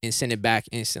it and send it back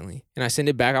instantly. And I sent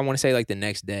it back, I want to say like the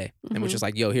next day, and was just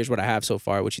like, yo, here's what I have so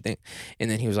far. What you think?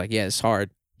 And then he was like, yeah, it's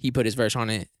hard. He put his verse on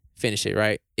it, finished it,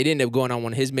 right? It ended up going on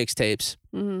one of his mixtapes.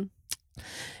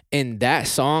 And that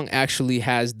song actually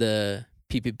has the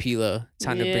Pilo,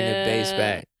 time to bring the bass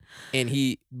back. And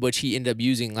which he ended up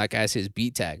using like as his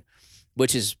beat tag,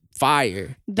 which is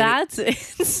fire. That's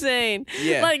insane.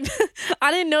 Yeah. Like,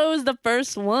 I didn't know it was the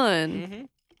first one.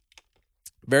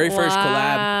 Very first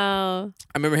collab. Wow.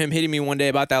 I remember him hitting me one day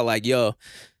about that, like, yo,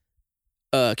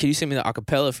 can you send me the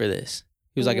acapella for this?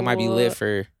 He was like, it might be lit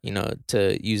for,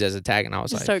 to use as a tag. And I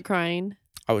was like, start crying.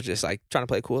 I was just like trying to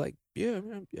play it cool, like, yeah,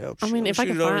 man, yeah. I mean, if I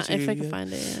can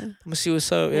find it, yeah. I'm gonna see what's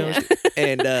up.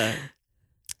 And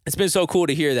it's been so cool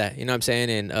to hear that, you know what I'm saying?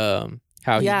 And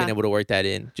how he's been able to work that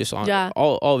in just on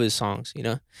all of his songs, you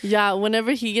know? Yeah,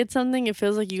 whenever he gets something, it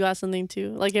feels like you got something too.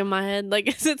 Like in my head. Like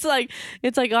it's like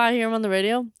oh, I hear him on the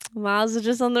radio. Miles is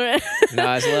just on the radio.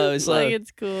 Nah, it's love, it's love. Like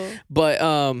it's cool. But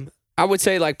I would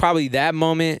say like probably that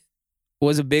moment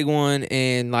was a big one.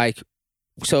 And like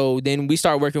so then we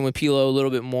started working with Pilo a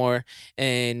little bit more,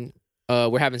 and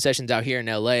we're having sessions out here in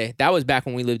LA. That was back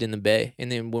when we lived in the Bay.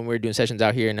 And then when we were doing sessions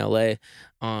out here in LA,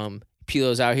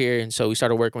 Pilo's out here, and so we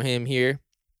started working with him here.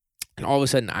 And all of a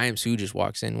sudden, I Am Sue just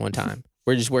walks in one time.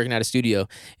 We're just working at a studio,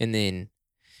 and then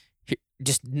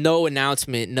just no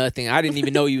announcement, nothing. I didn't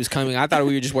even know he was coming. I thought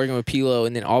we were just working with Pilo,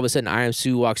 and then all of a sudden, I Am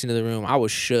Sue walks into the room. I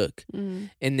was shook. And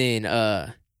then,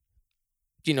 got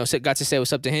to say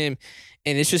what's up to him.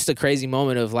 And it's just a crazy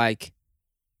moment of like,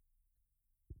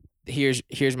 here's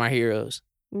my heroes.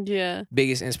 Yeah.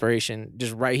 Biggest inspiration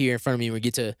just right here in front of me. We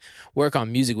get to work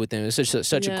on music with them. It's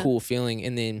such a cool feeling.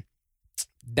 And then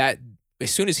that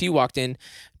as soon as he walked in,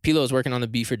 Pilo was working on the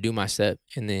beat for Do My Step,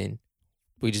 and then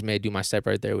we just made Do My Step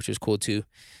right there, which was cool too.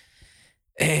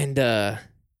 And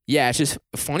it's just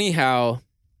funny how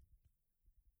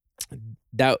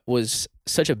that was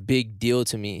such a big deal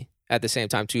to me at the same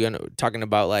time too. And talking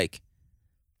about like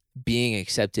being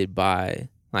accepted by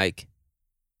like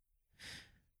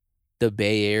the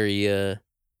Bay Area,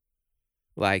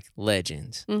 like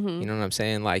legends. You know what I'm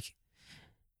saying? Like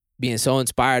being so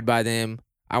inspired by them.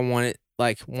 I wanted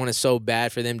so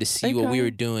bad for them to see what we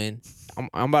were doing.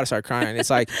 I'm about to start crying. It's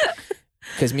like,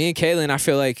 because me and Kaylin, I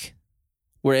feel like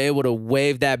we're able to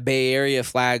wave that Bay Area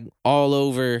flag all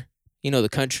over, the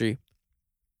country.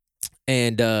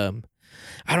 And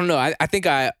I don't know. I think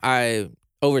I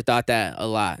overthought that a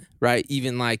lot, right?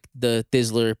 Even like the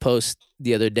Thizzler post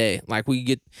the other day. Like we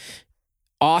get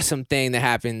awesome thing that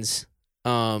happens.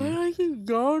 I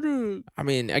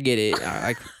mean, I get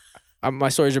it. My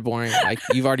stories are boring. Like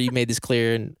you've already made this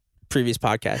clear in previous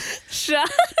podcasts. Shut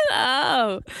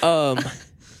up.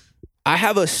 I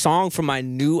have a song from my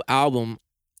new album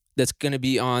that's gonna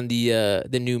be on the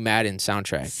new Madden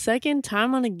soundtrack. Second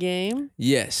time on a game?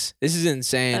 Yes, this is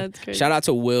insane. That's crazy. Shout out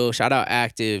to Will. Shout out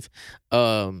Active.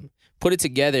 Put it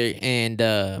together,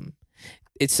 and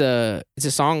it's a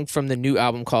song from the new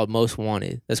album called Most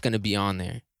Wanted that's gonna be on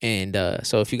there. And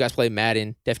so if you guys play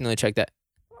Madden, definitely check that.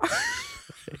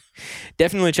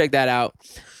 Definitely check that out.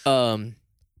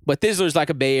 But Thizzler's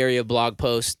like a Bay Area blog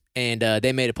post, and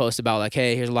they made a post about like,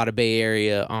 hey, here's a lot of Bay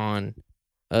Area on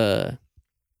the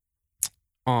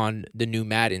new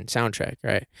Madden soundtrack,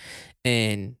 right?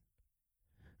 And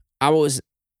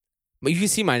you can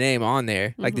see my name on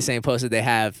there, like the same post that they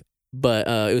have. But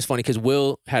it was funny because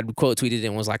Will had quote tweeted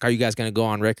and was like, are you guys gonna go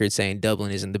on record saying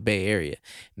Dublin is in the Bay Area?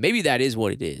 Maybe that is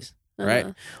what it is, right?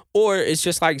 Or it's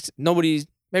just like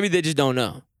maybe they just don't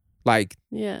know. Like,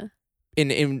 yeah.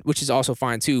 In which is also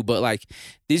fine too, but like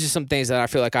these are some things that I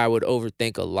feel like I would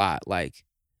overthink a lot. Like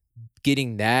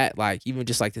getting that, like even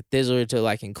just like the Thizzler to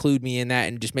like include me in that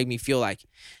and just make me feel like,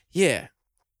 yeah,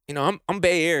 you know, I'm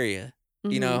Bay Area,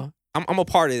 you Mhm. know, I'm a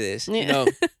part of this, you Yeah. know.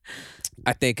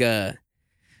 I think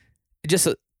just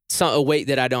a weight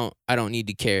that I don't need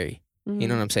to carry. You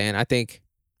know Mhm. what I'm saying? I think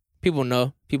people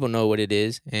know what it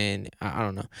is, and I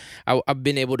don't know. I've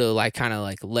been able to like kind of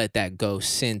like let that go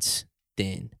since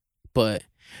then, but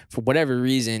for whatever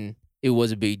reason, it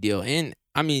was a big deal. And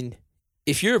I mean,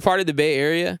 if you're a part of the Bay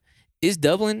Area, is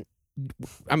Dublin?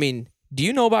 I mean, do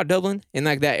you know about Dublin in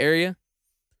like that area?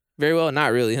 Very well,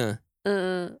 not really, huh?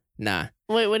 Nah.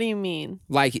 Wait, what do you mean?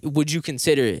 Like, would you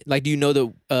consider it? Like, do you know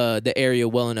the area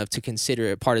well enough to consider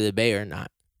it part of the Bay or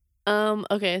not?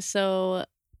 Okay, so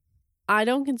I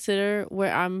don't consider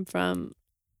where I'm from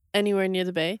anywhere near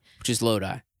the Bay. Which is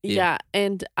Lodi. Yeah,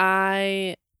 and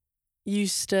I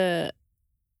used to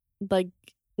like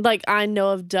I know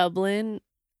of Dublin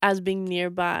as being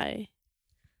nearby.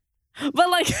 But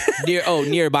like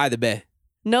nearby the Bay,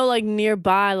 no, like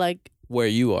nearby, like where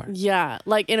you are. yeah,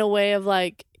 like in a way of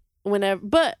like whenever,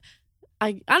 but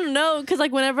I don't know, because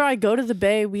like whenever I go to the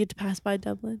Bay, we had to pass by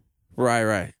Dublin.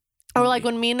 Right. Or like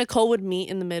when me and Nicole would meet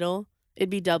in the middle, it'd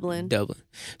be Dublin.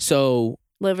 So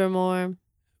Livermore.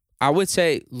 I would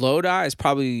say Lodi is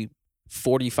probably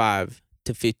 45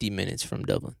 to 50 minutes from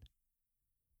Dublin.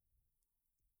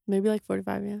 Maybe like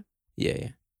 45, yeah.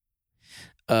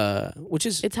 Yeah. Which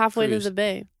is it's halfway cruise. to the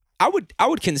Bay. I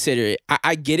would consider it.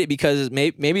 I get it because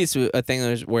maybe it's a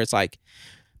thing where it's like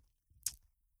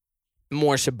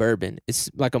more suburban. It's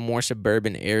like a more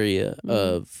suburban area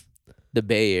of the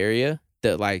Bay Area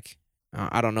that like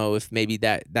I don't know if maybe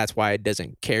that's why it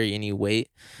doesn't carry any weight.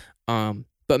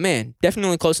 But man,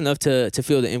 definitely close enough to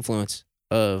feel the influence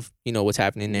of, you know, what's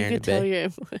happening there You in the could tell Bay. you're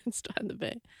influenced by the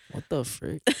Bay. What the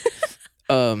frick?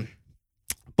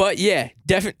 But yeah,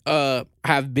 definitely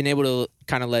have been able to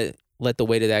kind of let the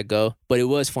weight of that go. But it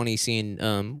was funny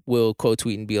seeing Will quote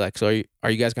tweet and be like, so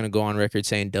are you guys gonna go on record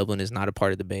saying Dublin is not a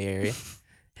part of the Bay Area?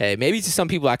 Hey, maybe to some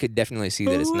people I could definitely see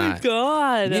that it's not. Oh my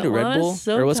God. You need a Red Bull?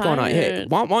 Or what's going on? Hey,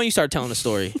 why don't you start telling the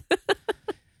story?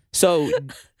 So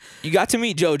you got to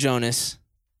meet Joe Jonas.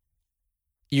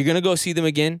 You're gonna go see them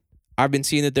again. I've been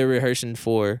seeing that they're rehearsing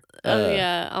for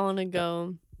yeah, I want to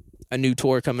go. a new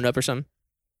tour coming up or something.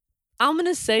 I'm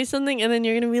gonna say something and then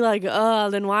you're gonna be like,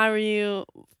 then why were you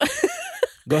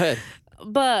Go ahead.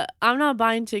 But I'm not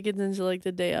buying tickets until like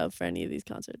the day of for any of these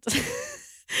concerts.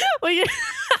 Well, you're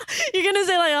gonna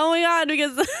say like, oh my God,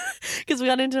 because we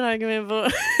got into an argument,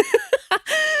 but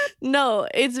no,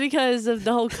 it's because of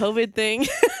the whole COVID thing.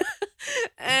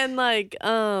 And like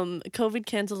COVID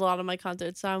canceled a lot of my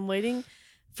concerts, so I'm waiting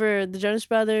for the Jonas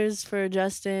Brothers, for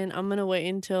Justin. I'm gonna wait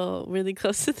until really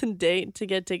close to the date to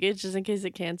get tickets just in case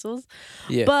it cancels.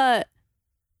 Yeah. But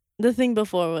the thing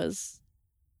before was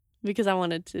because I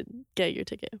wanted to get your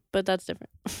ticket, but that's different.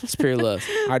 It's pure love.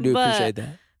 I do appreciate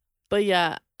that. But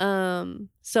yeah,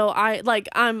 so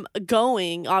I'm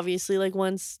going, obviously, like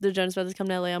once the Jonas Brothers come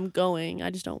to LA, I'm going. I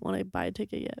just don't want to buy a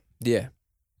ticket yet. Yeah.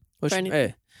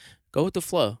 Hey, go with the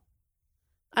flow.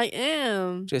 I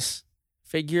am. Just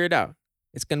figure it out.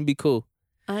 It's gonna be cool.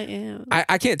 I am.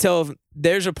 I can't tell if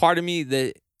there's a part of me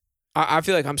that I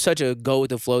feel like I'm such a go with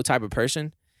the flow type of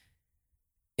person.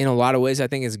 In a lot of ways, I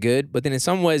think it's good, but then in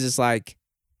some ways, it's like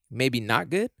maybe not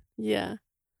good. Yeah.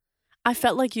 I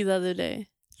felt like you the other day.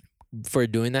 For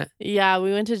doing that? Yeah,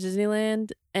 we went to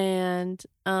Disneyland and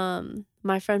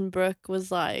my friend Brooke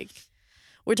was like,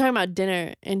 we're talking about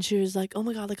dinner and she was like, oh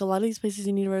my God, like a lot of these places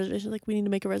you need a reservation. Like we need to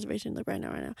make a reservation like right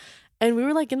now. And we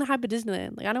were like in the hype of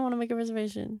Disneyland. Like I don't want to make a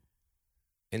reservation.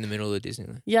 In the middle of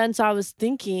Disneyland. Yeah, and so I was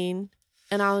thinking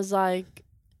and I was like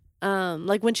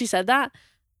when she said that,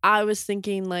 I was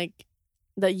thinking like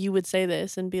that you would say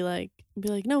this and be like,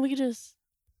 no, we could just.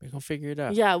 We're gonna figure it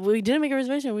out. Yeah, we didn't make a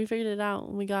reservation. We figured it out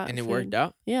and we got. And it food. worked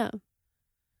out? Yeah.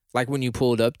 Like when you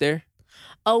pulled up there?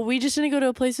 Oh, we just didn't go to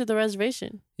a place with a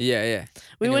reservation. Yeah.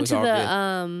 We And went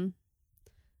to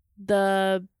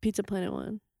the Pizza Planet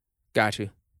one. Got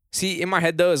you. See, in my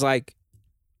head though, it's like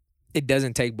it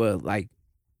doesn't take but like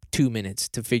 2 minutes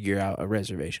to figure out a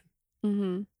reservation.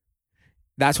 Mm-hmm.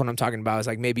 That's what I'm talking about. It's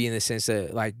like maybe in the sense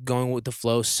that like going with the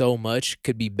flow so much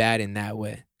could be bad in that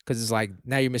way. Because it's like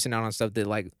now you're missing out on stuff that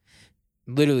like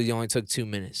literally only took 2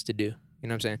 minutes to do. You know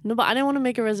what I'm saying? No, but I didn't want to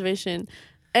make a reservation.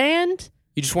 And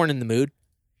you just weren't in the mood.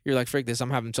 You're like, frick this, I'm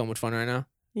having so much fun right now.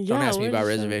 Yeah, Don't ask me about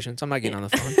reservations. I'm not getting on the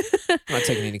phone. I'm not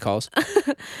taking any calls.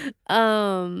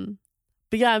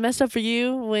 But yeah, I messed up for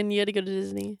you when you had to go to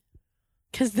Disney.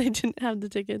 Because they didn't have the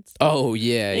tickets. Oh,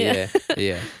 yeah.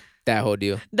 that whole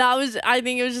deal. I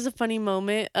think it was just a funny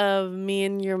moment of me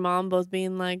and your mom both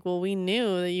being like, well, we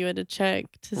knew that you had to check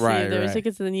to see if there was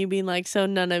tickets, and then you being like, so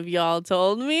none of y'all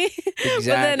told me. Exactly. But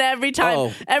then every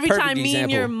time perfect me and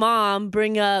example. your mom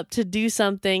bring up to do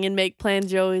something and make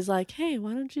plans, you're always like, hey,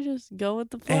 why don't you just go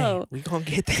with the flow? Hey, we gonna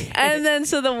get there. And then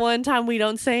so the one time we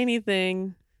don't say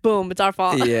anything, boom, it's our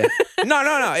fault. Yeah. No.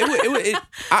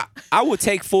 I would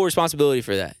take full responsibility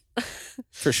for that.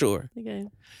 For sure. Okay.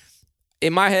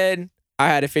 In my head, I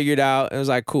had it figured out. It was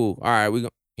like, cool. All right, we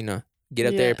gonna get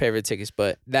up there, pay for the tickets.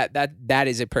 But that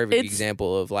is a perfect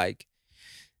example of like,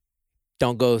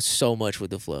 don't go so much with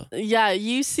the flow. Yeah,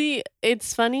 you see,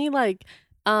 it's funny. Like,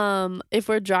 if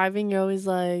we're driving, you're always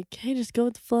like, hey, just go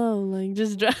with the flow. Like,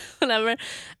 just drive, whatever.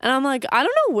 And I'm like, I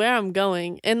don't know where I'm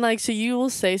going. And like, so you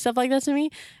will say stuff like that to me.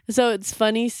 So it's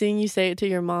funny seeing you say it to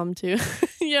your mom too.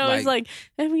 You're always like,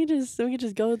 hey, we can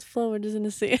just go with the flow. We're just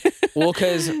gonna see. Well,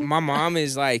 because my mom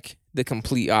is like the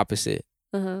complete opposite,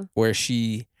 where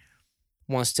she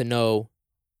wants to know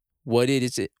what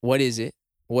is it,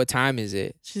 what time is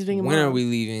it, she's being a when mom. are we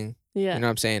leaving? Yeah, you know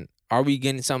what I'm saying? Are we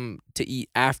getting something to eat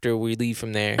after we leave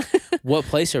from there? What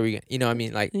place are we going? You know what I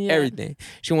mean? Like everything.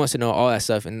 She wants to know all that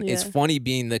stuff. And it's funny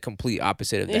being the complete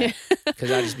opposite of that.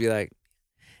 Because I just be like,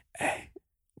 hey,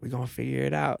 we're going to figure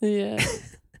it out. Yeah.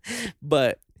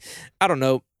 But I don't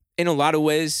know. In a lot of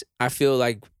ways, I feel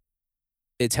like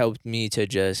it's helped me to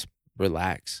just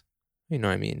relax. You know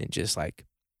what I mean? And just like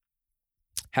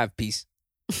have peace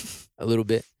a little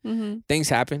bit. Mm-hmm. Things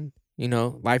happen. You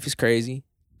know, life is crazy.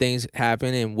 Things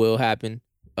happen and will happen.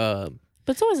 But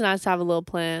it's always nice to have a little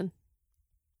plan.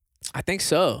 I think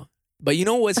so. But you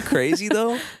know what's crazy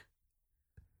though?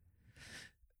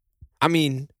 I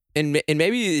mean, and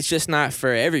maybe it's just not for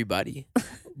everybody,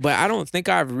 but I don't think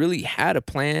I've really had a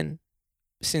plan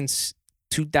since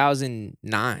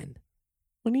 2009.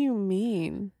 What do you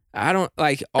mean? I don't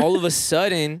like all of a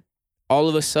sudden,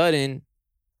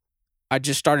 I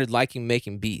just started liking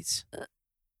making beats.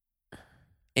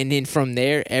 And then from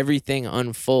there, everything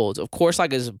unfolds. Of course,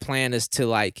 like as a plan is to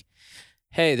like,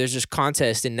 hey, there's this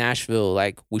contest in Nashville.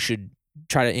 Like we should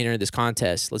try to enter this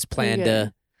contest. Let's plan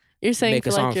to You're saying make a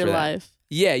for song like your for that. life.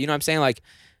 Yeah, you know what I'm saying? Like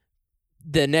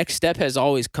the next step has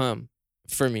always come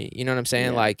for me. You know what I'm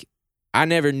saying? Yeah. Like I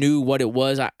never knew what it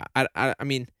was. I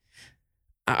mean,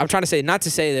 I'm trying to say, not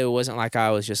to say that it wasn't like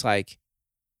I was just like,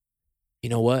 you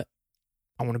know what?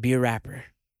 I want to be a rapper.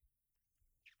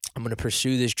 I'm going to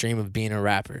pursue this dream of being a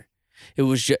rapper. It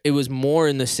was more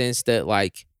in the sense that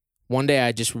like one day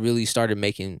I just really started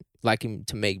liking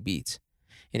to make beats.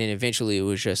 And then eventually it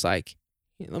was just like,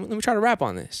 let me try to rap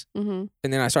on this. Mm-hmm.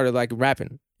 And then I started like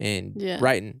rapping and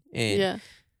writing. And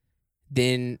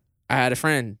then I had a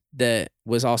friend that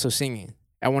was also singing.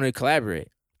 I wanted to collaborate.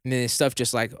 And then stuff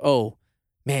just like, oh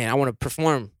man, I want to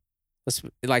perform. Let's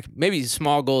like maybe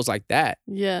small goals like that.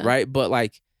 Yeah. Right. But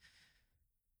like,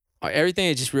 everything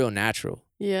is just real natural.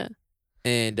 Yeah.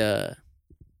 And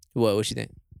what you think?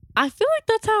 I feel like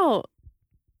that's how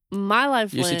my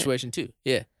life Your went. situation too.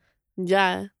 Yeah.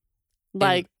 Yeah.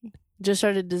 Like just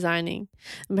started designing.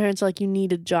 My parents were like, you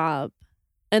need a job.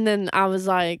 And then I was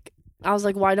like,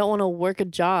 well, I don't want to work a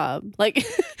job. Like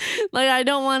I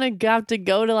don't want to have to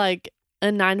go to like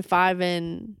a 9 to 5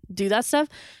 and do that stuff.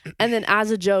 And then as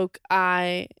a joke,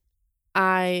 I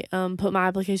put my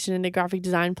application in a graphic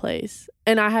design place,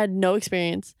 and I had no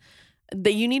experience.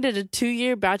 That you needed a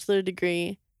 2-year bachelor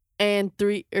degree and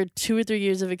 2 or 3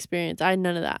 years of experience. I had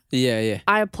none of that. Yeah.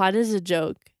 I applied as a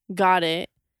joke, got it.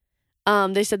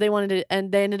 They said they wanted it,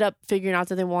 and they ended up figuring out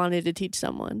that they wanted to teach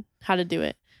someone how to do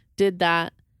it. Did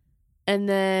that, and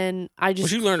then I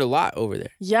just. Well, you learned a lot over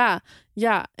there. Yeah,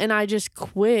 and I just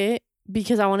quit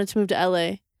because I wanted to move to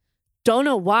LA. Don't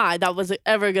know why that was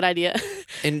ever a good idea.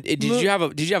 And did you have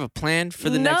a plan for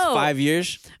the next 5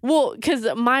 years? Well, because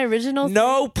my original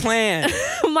plan.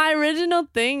 My original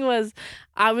thing was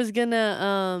I was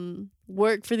gonna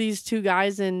work for these 2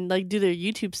 guys and like do their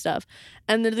YouTube stuff.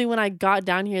 And literally when I got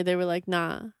down here, they were like,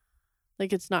 nah,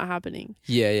 like it's not happening.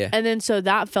 Yeah. And then so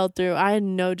that fell through. I had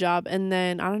no job, and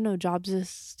then I don't know, jobs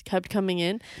just kept coming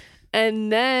in.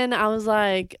 And then I was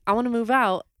like, I want to move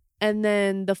out. And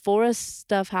then the Forest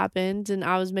stuff happened, and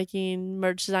I was making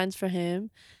merch designs for him.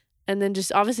 And then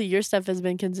just obviously your stuff has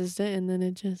been consistent, and then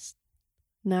it just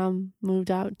now I'm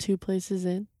moved out 2 places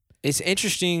in. It's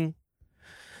interesting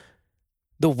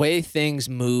the way things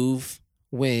move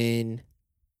when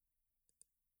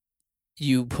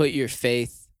you put your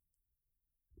faith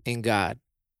in God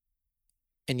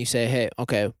and you say, hey,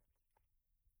 okay,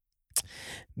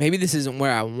 maybe this isn't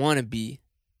where I want to be,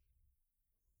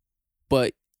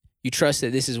 but you trust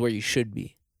that this is where you should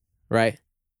be, right?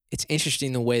 it's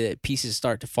interesting the way that pieces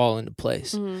start to fall into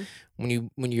place Mhm.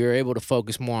 when you're able to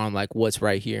focus more on like what's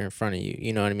right here in front of you.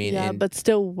 You know what I mean? Yeah, And but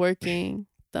still working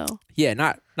though. yeah,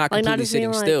 not Like, not completely just being,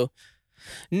 sitting like- still.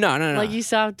 No. Like you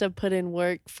still have to put in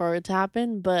work for it to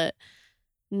happen, but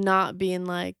not being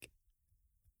like,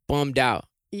 Bummed out.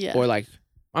 yeah. Or like,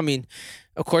 I mean,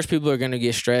 of course people are gonna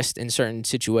get stressed in certain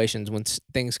situations when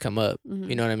things come up. Mhm.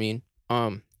 You know what I mean?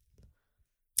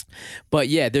 But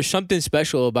yeah, there's something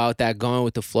special about that going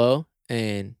with the flow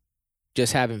and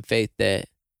just having faith that,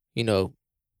 you know,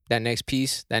 that next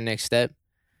piece, that next step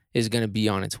is gonna be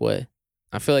on its way.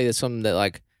 I feel like that's something that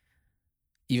like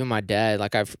even my dad,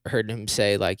 like I've heard him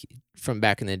say like from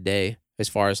back in the day, as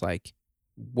far as like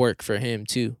work for him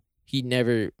too. He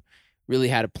never really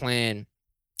had a plan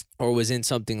or was in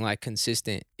something like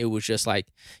consistent. It was just like,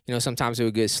 you know, sometimes it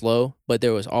would get slow, but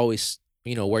there was always,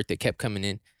 you know, work that kept coming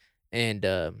in. And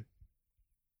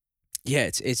yeah,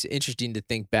 it's interesting to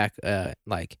think back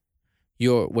like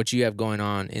what you have going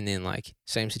on, and then like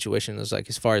same situation as like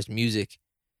as far as music.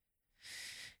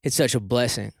 It's such a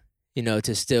blessing, you know,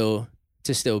 to still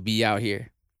be out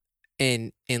here.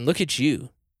 And look at you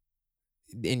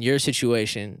in your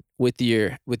situation with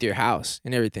your house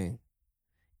and everything.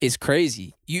 It's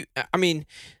crazy. I mean,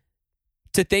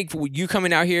 to think you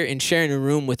coming out here and sharing a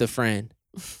room with a friend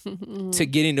to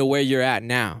getting to where you're at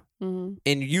now. Mhm.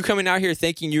 And you coming out here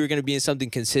thinking you were going to be in something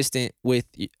consistent with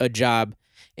a job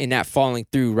and that falling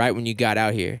through right when you got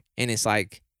out here. And it's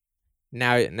like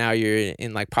now you're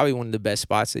in like probably one of the best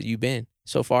spots that you've been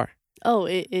so far. Oh,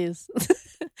 it is.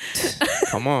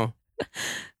 Come on.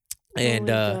 And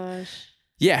oh my gosh.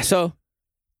 yeah, so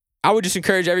I would just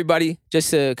encourage everybody just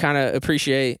to kind of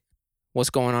appreciate what's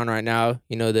going on right now.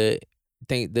 You know, the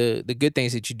good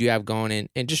things that you do have going,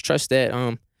 and just trust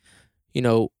that you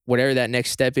know, whatever that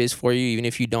next step is for you, even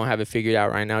if you don't have it figured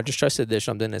out right now, just trust that there's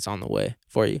something that's on the way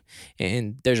for you,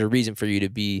 and there's a reason for you to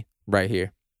be right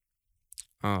here.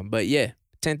 But yeah,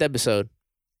 10th episode,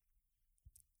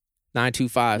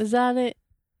 925. Is that it?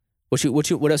 What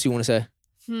else you want to say?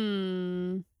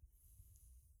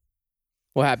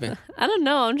 What happened? I don't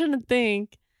know. I'm trying to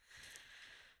think.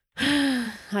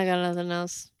 I got nothing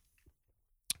else.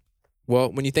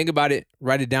 Well, when you think about it,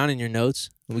 write it down in your notes,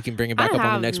 and we can bring it back I up on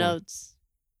have the next one. notes.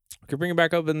 We could bring it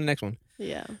back up in the next one.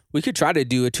 Yeah. We could try to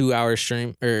do a 2-hour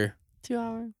stream or 2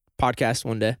 hour. podcast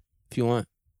one day if you want.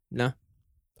 No?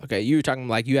 Okay, you were talking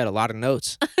like you had a lot of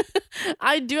notes.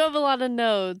 I do have a lot of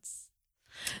notes.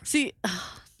 See,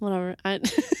 whatever.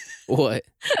 What?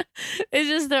 It's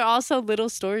just they're also little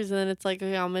stories, and then it's like,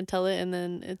 okay, I'm gonna tell it, and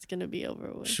then it's gonna be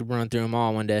over with. Should run through them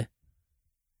all one day.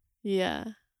 Yeah,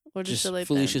 or just delete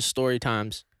them. Felicia's story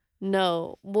times.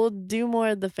 No, we'll do more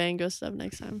of the Fangirl stuff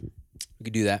next time. We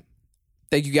could do that.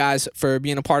 Thank you guys for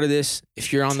being a part of this.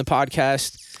 If you're on the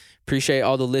podcast, appreciate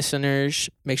all the listeners.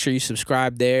 Make sure you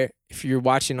subscribe there. If you're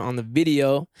watching on the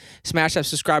video, smash that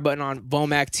subscribe button on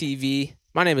Vomac TV.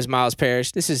 My name is Miles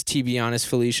Parrish. This is To Be Honest,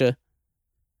 Felicia.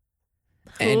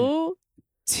 And Who?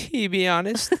 To Be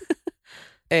Honest.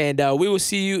 And we will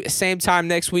see you same time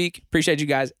next week. Appreciate you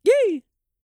guys. Yay!